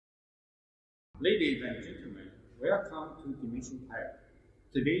Ladies and gentlemen, welcome to Dimension Tech.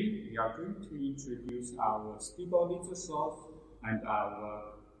 Today we are going to introduce our stable laser source and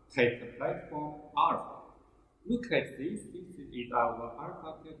our test platform Alpha. Look at this. This is our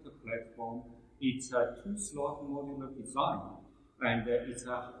Alpha test platform. It's a two-slot modular design, and it's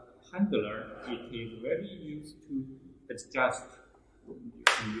a handler. It is very used to adjust. You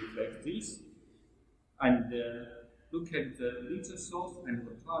can use like this. And look at the laser source and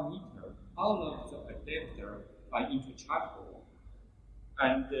the power meter. All of the adapters are interchangeable.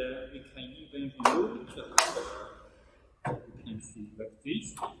 And we can even remove the handler. You can see like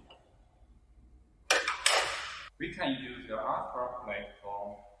this. We can use the Alpha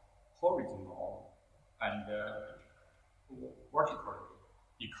platform horizontal and vertically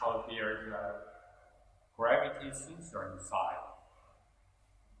because there is a gravity sensor inside.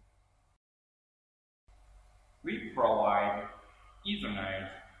 We provide Ethernet,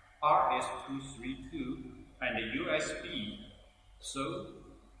 RS-232, and USB, so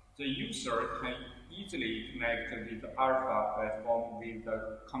the user can easily connect with the Alpha platform with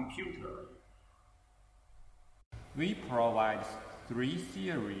the computer. We provide 3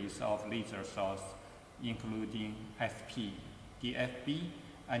 series of laser sources, including SP, DFB,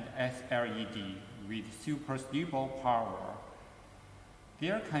 and SLED with super stable power.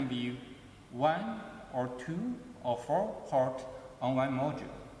 There can be 1 or 2 or 4 ports on one module,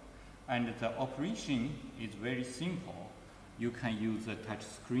 and the operation is very simple. You can use the touch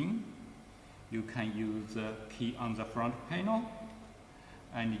screen, you can use the key on the front panel,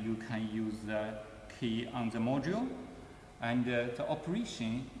 and you can use the key on the module, and the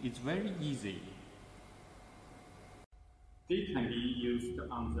operation is very easy. They can be used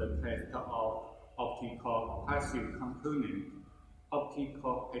on the test of optical passive component,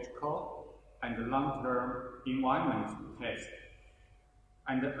 optical patch cord, and long-term environment test.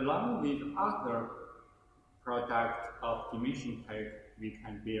 And along with other products of Dimension Tech, we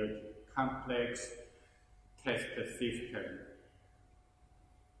can build complex test systems.